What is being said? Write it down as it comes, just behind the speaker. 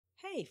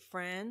Hey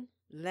friend,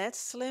 let's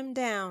slim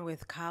down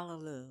with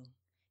Callaloo.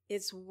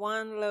 It's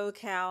one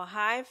low-cal,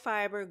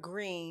 high-fiber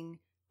green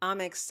I'm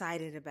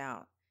excited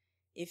about.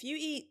 If you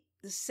eat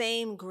the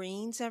same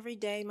greens every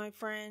day, my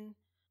friend,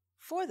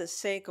 for the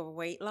sake of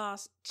weight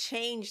loss,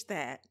 change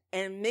that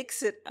and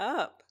mix it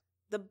up.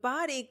 The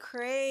body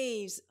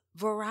craves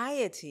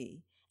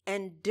variety,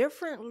 and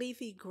different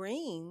leafy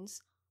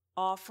greens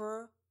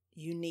offer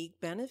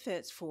unique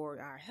benefits for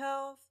our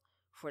health,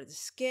 for the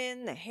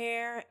skin, the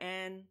hair,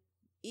 and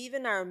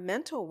even our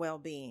mental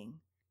well-being.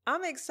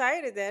 I'm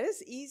excited that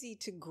it's easy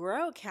to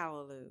grow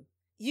Callaloo.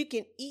 You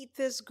can eat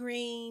this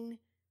green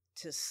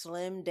to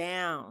slim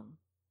down.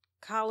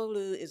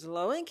 Callaloo is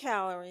low in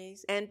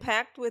calories and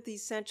packed with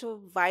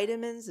essential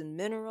vitamins and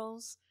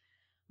minerals.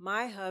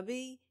 My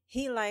hubby,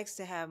 he likes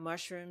to have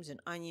mushrooms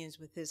and onions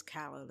with his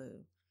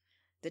Callaloo.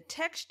 The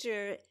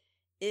texture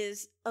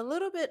is a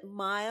little bit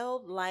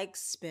mild like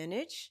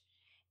spinach,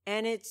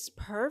 and it's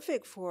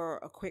perfect for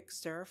a quick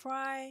stir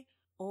fry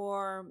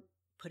or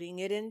putting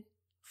it in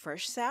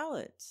fresh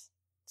salads.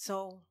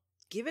 So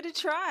give it a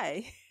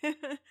try.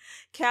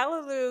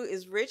 Callaloo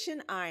is rich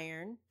in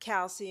iron,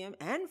 calcium,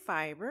 and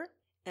fiber,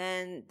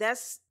 and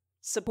that's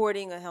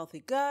supporting a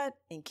healthy gut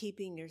and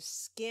keeping your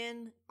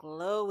skin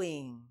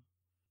glowing.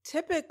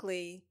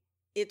 Typically,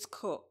 it's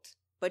cooked,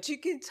 but you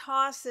can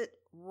toss it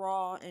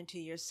raw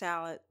into your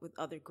salad with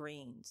other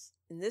greens.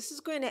 And this is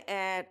going to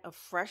add a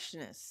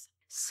freshness,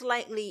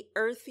 slightly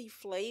earthy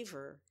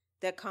flavor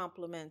that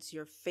complements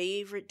your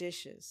favorite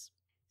dishes.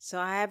 So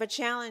I have a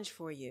challenge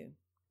for you.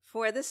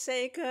 For the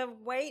sake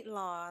of weight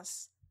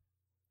loss,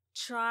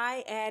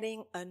 try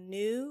adding a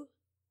new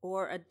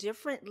or a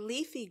different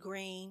leafy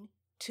green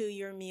to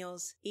your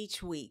meals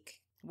each week,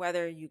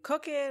 whether you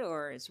cook it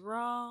or it's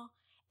raw,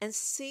 and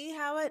see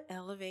how it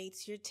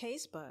elevates your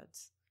taste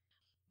buds.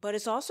 But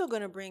it's also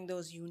going to bring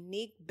those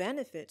unique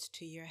benefits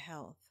to your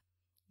health.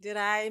 Did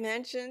I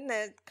mention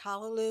that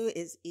Callaloo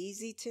is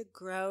easy to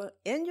grow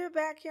in your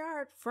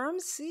backyard from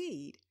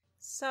seed?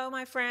 So,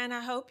 my friend,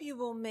 I hope you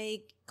will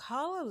make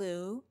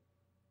Callaloo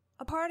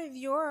a part of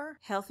your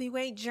healthy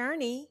weight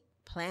journey,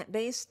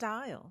 plant-based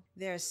style.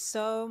 There's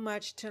so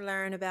much to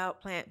learn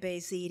about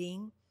plant-based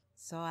eating.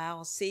 So I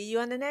will see you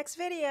on the next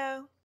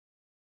video.